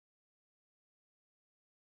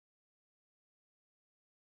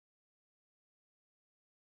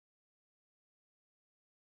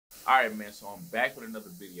Alright, man, so I'm back with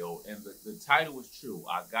another video, and the title was true.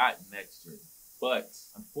 I got next gen, but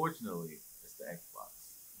unfortunately, it's the Xbox.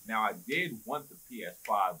 Now, I did want the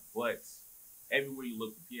PS5, but everywhere you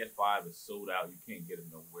look, the PS5 is sold out. You can't get it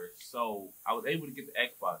nowhere. So I was able to get the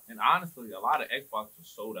Xbox, and honestly, a lot of Xboxes are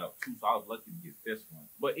sold out too, so I was lucky to get this one.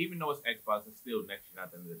 But even though it's Xbox, it's still next gen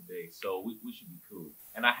at the end of the day, so we should be cool.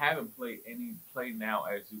 And I haven't played any play now,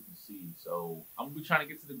 as you can see, so I'm gonna be trying to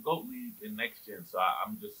get to the GOAT League in next gen. So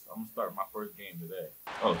I'm gonna start my first game today.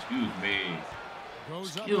 Oh, excuse me.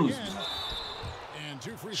 Excuse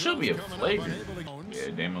me. Should be a flavor. Yeah,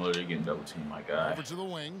 Damian Lillard getting double team, my guy. Over to the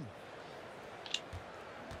wing.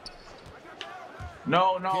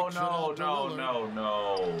 No.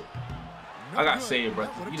 I got saved, bro.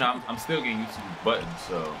 You know, I'm still getting used to these buttons,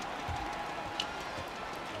 so.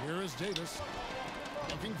 Here is Davis.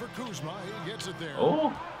 Looking for Kuzma. He gets it there.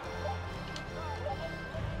 Oh.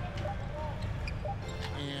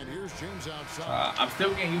 And here's James outside. I'm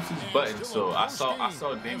still getting used to these buttons, so I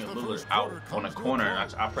saw Damian Lillard out on the corner,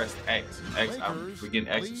 and I pressed X. I'm forgetting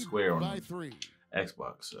X is square on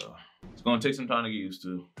Xbox, so it's gonna take some time to get used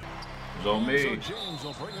to. It's on me.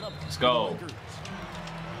 Let's go.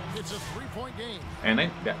 It's a 3-point game. And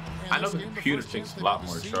I know the computer takes a lot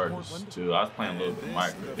more charges too. I was playing a little bit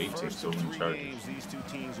micro. They take so many charges. These two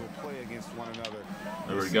teams will play against one another.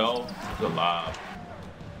 There we go. Good lob.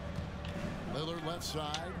 Lillard left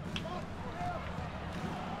side.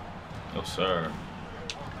 No sir.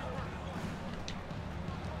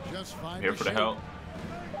 Just Here for the help.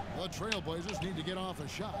 The Trailblazers need to get off a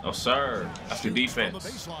shot. No sir. That's the defense.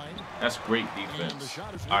 That's great defense.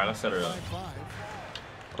 All right, let's set her up.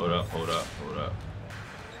 Hold up.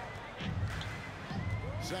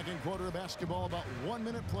 Second quarter of basketball, about 1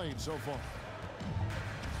 minute played so far.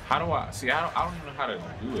 How do I see? I don't even know how to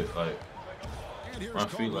do it. Like, my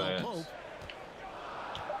feet like.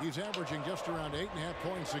 He's averaging just around 8.5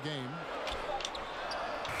 points a game.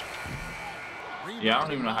 Yeah, I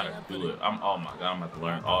don't even know how to do it. Oh my god, I'm about to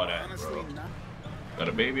learn all that, bro. Got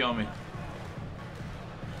a baby on me.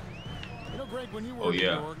 You know, Greg, when you were in New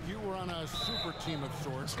York, you were on a super team of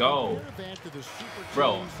sorts. Let's go.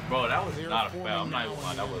 Bro, that was not a foul. I'm not even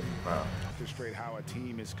lying. That wasn't a foul. Illustrate how a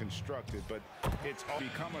team is constructed, but it's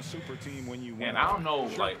become a super team when you win. And I don't know,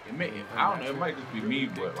 like, I don't know, it might just be me,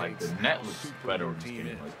 but like the net looks better in this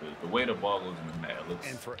game. Like the way the ball goes in the net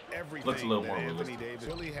looks a little more realistic.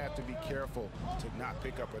 Really have to be careful to not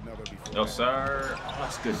pick up another before. No sir,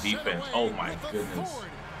 that's good defense. Oh my goodness.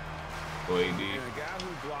 Go AD.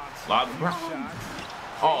 Lob Brown.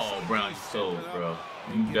 Oh, Brown, you sold, bro.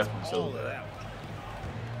 You definitely sold that.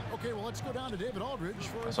 Okay, well, let's go down to David Aldridge.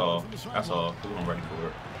 That's all. I'm ready for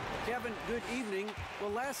it. Kevin, good evening.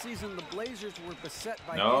 Well, last season the Blazers were beset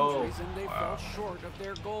by injuries and they fell short of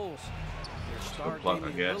their goals. Their star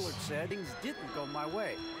Damian Lillard said things didn't go my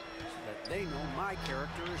way, so that they know my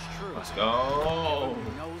character is true. Let's go.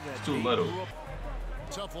 It's too little.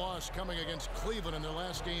 Tough loss coming against Cleveland in their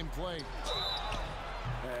last game played.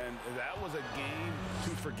 And that was a game to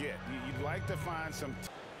forget. You'd like to find some.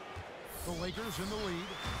 The Lakers in the lead.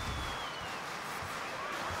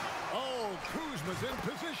 Oh, Kuzma's in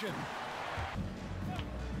position.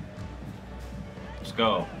 Let's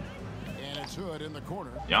go. And it's Hood in the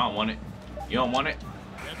corner. Y'all don't want it. You don't want it?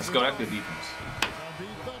 Let's go. That's good defense.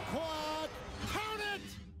 Beat the quad. Count it.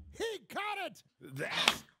 He caught it.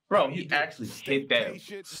 That's. Bro, he actually hit that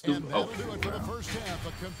stupid. Oh,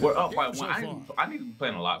 we're up by one. I need to be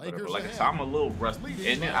playing a lot better. But like I said, I'm a little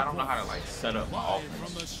rusty, and then I don't know how to like set up my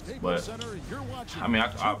offense. But I mean,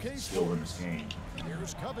 I still win this game.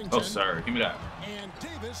 Oh, sir, give me that. And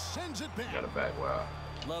Davis sends it back. Got it back. Wow.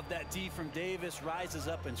 Love that D from Davis. Rises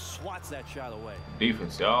up and swats that shot away.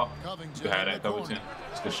 Defense, y'all. You had that, Covington.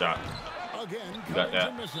 It's a good shot. You got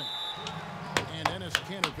that. And Ennis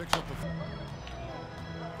Cantor picks up the.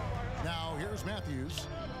 Now here's Matthews.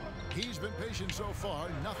 He's been patient so far.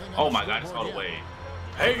 Nothing. Oh my God, it's all the way.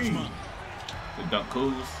 Hey, the dunk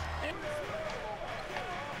Kuz.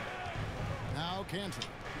 Now Cantor.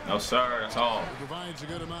 No sir, that's all. He provides a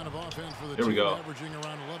good amount of offense for the Here we team, go. averaging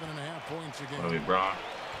around 11.5 points a game. What are we, Bron?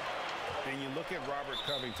 And you look at Robert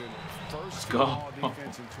Covington, first go.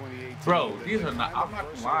 defense in 2018. Bro, these are not. I'm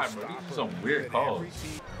not gonna lie, bro. These are some weird calls.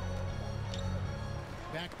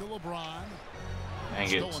 Back to LeBron. Dang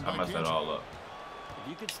it, I messed that all up. If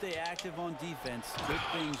you could stay active on defense, good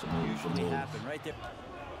things usually happen right there.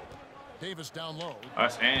 Davis down low.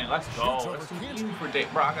 Let's go. That's too easy for Davis.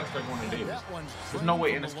 Bro, I gotta start going to Davis. There's no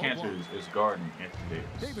way Ennis Cantor is guarding Anthony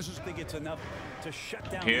Davis. Davis just think it's enough to shut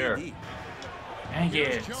down here. AD. Dang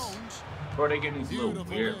it. Bro, they getting these little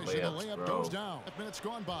weird layups, bro. Minutes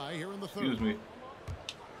gone by here in the third. Excuse me.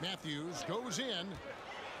 Matthews goes in.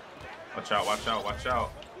 Watch out, watch out, watch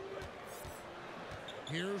out.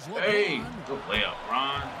 Here's LeBron. Hey, good layup,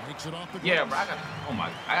 Ron. Makes it off the Yeah, glass. bro,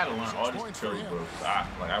 I gotta learn all these controls, bro.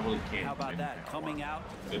 I really can't. How about that? Coming out.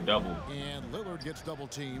 Good double. And Lillard gets double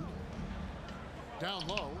teamed. Down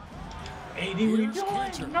low. AD, what are you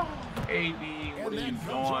doing? No. AD, what are you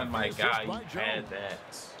doing, my guy? You had that.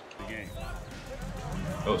 The game.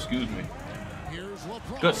 Oh, excuse me. Here's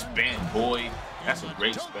LeBron. Good spin, boy. That's a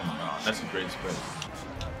great spin, Ron. That's a great spin.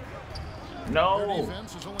 No. Their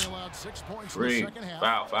defense has only allowed 6 points in the Free. second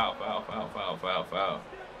half. Foul.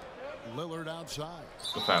 Lillard outside.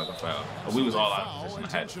 Good foul. We was all out of position.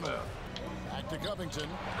 I had to foul. Back to Covington.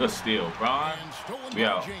 Good steal, Ron. And stolen We by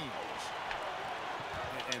out. James.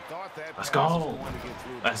 And thought that Let's pass was go. going to get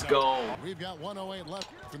through. Let's go. We've got 1:08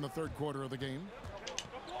 left in the third quarter of the game.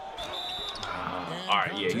 All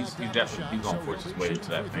right, yeah, he's definitely going to force his way into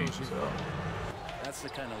that paint. So That's the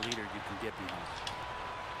kind of leader you can get behind.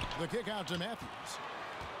 The kick out to Matthews.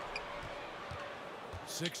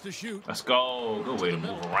 6 to shoot. let's go. Good way to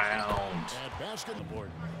move around. At basket the board.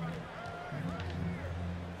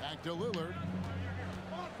 Back to Lillard.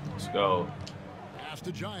 Let's go. Pass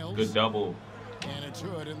to Giles. Good double. And it's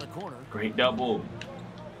Hood in the corner. Great double.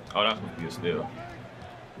 Oh, that's going to be a steal.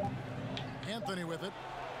 Anthony with it.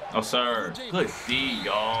 Oh, sir. Good D,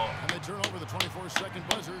 y'all. And they turn over the 24-second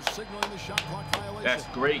buzzer, signaling the shot clock violation. That's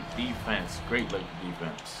great defense. Great Laker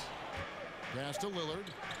defense. Pass to Lillard.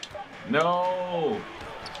 No.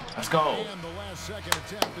 Let's go. And the last second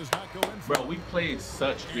attempt does not go in for Bro, we played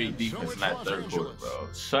such great defense in that third quarter, bro.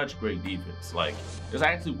 Such great defense. Like, it's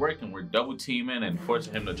actually working. We're double teaming and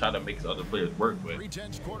forcing him to try to make his other players work with.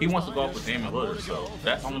 He wants to go up with Damian Lillard, so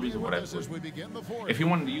that's the only reason why that's working. If he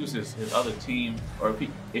wanted to use his other team, or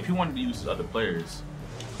if he wanted to use his other players,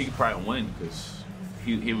 he could probably win because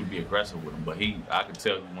he would be aggressive with him. But I could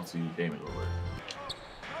tell he wants to use Damian Lillard.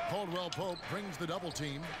 Caldwell Pope brings the double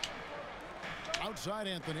team. Outside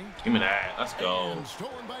Anthony. Give me that. Let's go. And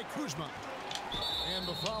stolen by Kuzma. And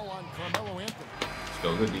the foul on Carmelo Anthony. Let's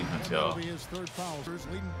go. Good defense, And y'all. that'll be his third foul.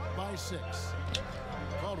 Leading by 6.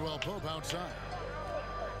 Caldwell Pope outside.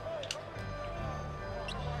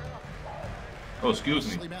 Oh,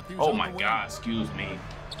 excuse me. Oh my God, excuse me.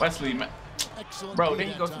 Wesley, bro, then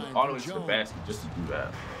he goes all the way to the basket just to do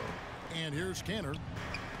that. And here's Canner.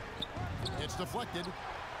 It's deflected.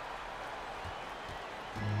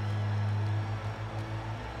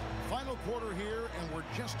 Final quarter here, and we're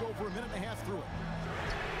just over a minute and a half through it.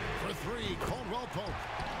 For 3, Caldwell Pope.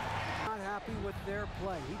 Not happy with their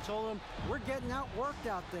play. He told them, we're getting outworked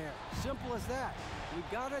out there. Simple as that. We've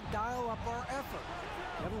got to dial up our effort.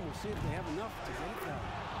 Kevin will see if they have enough to get it done.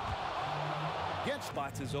 Gets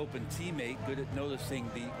Spots his open teammate, good at noticing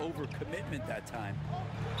the overcommitment that time.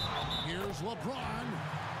 Here's LeBron.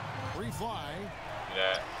 Free fly.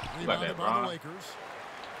 Yeah, you got that, Rebounded by the Ron. Lakers.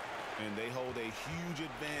 And they hold a huge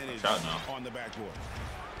advantage Watch out now. on the backboard.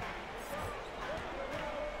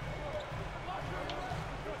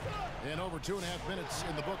 And over 2.5 minutes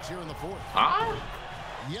in the books here in the fourth. Huh?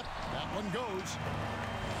 Yep, that one goes.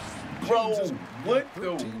 Bro, what the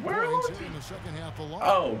 13 world? points in the second half alone.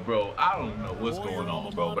 Oh, bro, I don't know what's going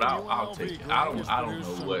on, bro, but I'll take it. I don't know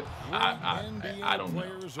what I don't know. I don't know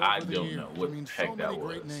what the heck that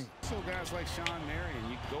was. So guys like Sean Marion,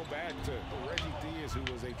 you go back to Reggie Diaz, who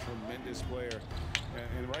was a tremendous player.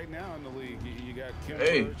 And right now in the league, you got Kim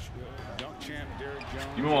Birch, dunk champ Derek Jones.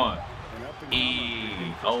 Give me one. And up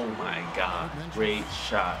and Oh my God, great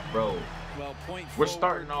shot, bro. Well, We're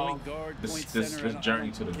starting off this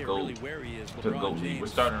journey to the GOAT, to the GOAT league. We're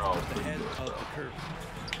starting off pretty good, bro.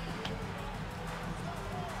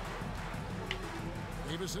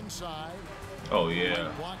 Davis inside. Oh yeah.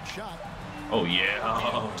 Block shot. Oh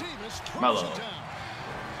yeah. Davis throws Mellow. it down.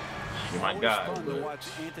 You're my guy, Fun to but watch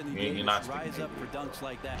Anthony you're Davis not rise sticking up for dunks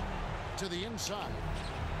like that. To the inside.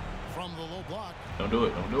 From the low block. Don't do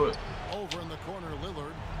it. Don't do it. Over in the corner,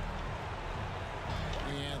 Lillard.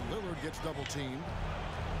 And Lillard gets double teamed.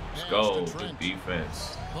 Let's go. Good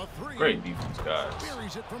defense. Great defense, guys.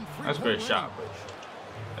 That's a great shot, but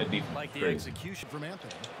that defense Like is the crazy. execution. From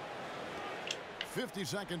Anthony. 50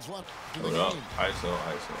 seconds left in Hold the up. game. ISO.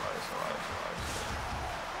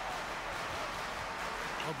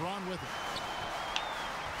 LeBron with it.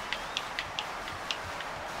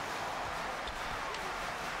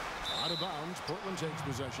 Out of bounds. Portland takes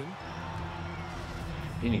possession.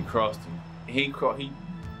 Then he crossed him. He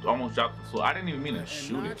almost dropped the floor. I didn't even mean to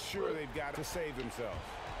shoot not it. sure they've got to save themselves.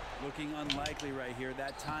 Looking unlikely right here.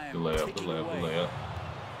 That time. Good layup. Good ticking layup. Good away. layup.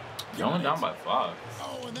 You're only down by 5.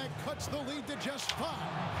 Oh, and that cuts the lead to just 5.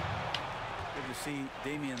 Good to see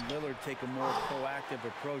Damian Lillard take a more proactive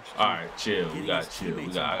approach. All right, chill. We got chill. I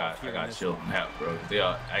got chill from that, bro. They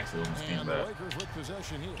are actually on the team back. The Lakers with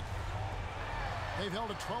possession here. They've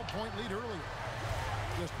held a 12-point lead earlier.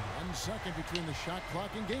 Just 1 second between the shot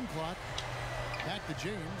clock and game clock. Back to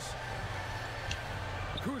James.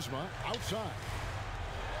 Kuzma outside.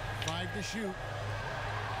 5 to shoot.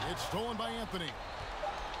 It's stolen by Anthony.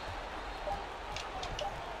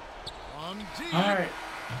 On deep. All right.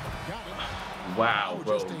 Got it. Wow,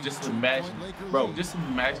 bro. Just imagine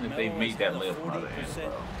if they made that layup from the other end,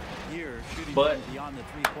 bro. But beyond the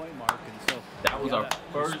 3-point mark, and so that was our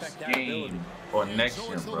first game on next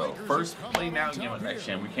gen, bro. First play now game on next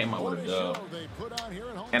gen. We came out with a dub,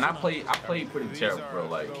 and I played pretty terrible, bro.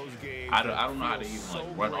 Like I don't know how to even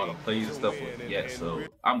like run all the plays and stuff with it yet. So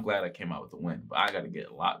I'm glad I came out with the win, but I got to get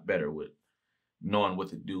a lot better with knowing what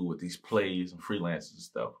to do with these plays and freelancers and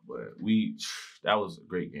stuff. But that was a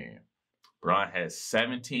great game. Bron had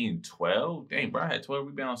 17-12. Dang, Bron had 12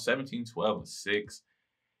 rebounds, 17, 12, and 6.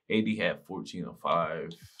 AD had 14 and 5.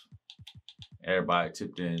 Everybody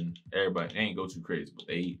tipped in. Everybody, they ain't go too crazy, but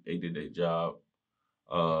they did their job.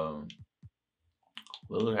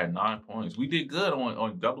 Lillard had 9 points. We did good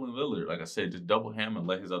on doubling Lillard. Like I said, just double him and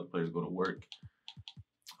let his other players go to work.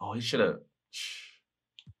 Oh, he should have.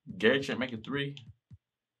 Gary Trent make a 3.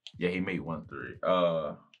 Yeah, he made 1 3.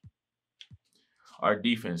 Our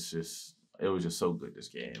defense it was just so good this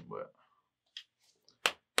game, but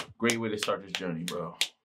great way to start this journey, bro.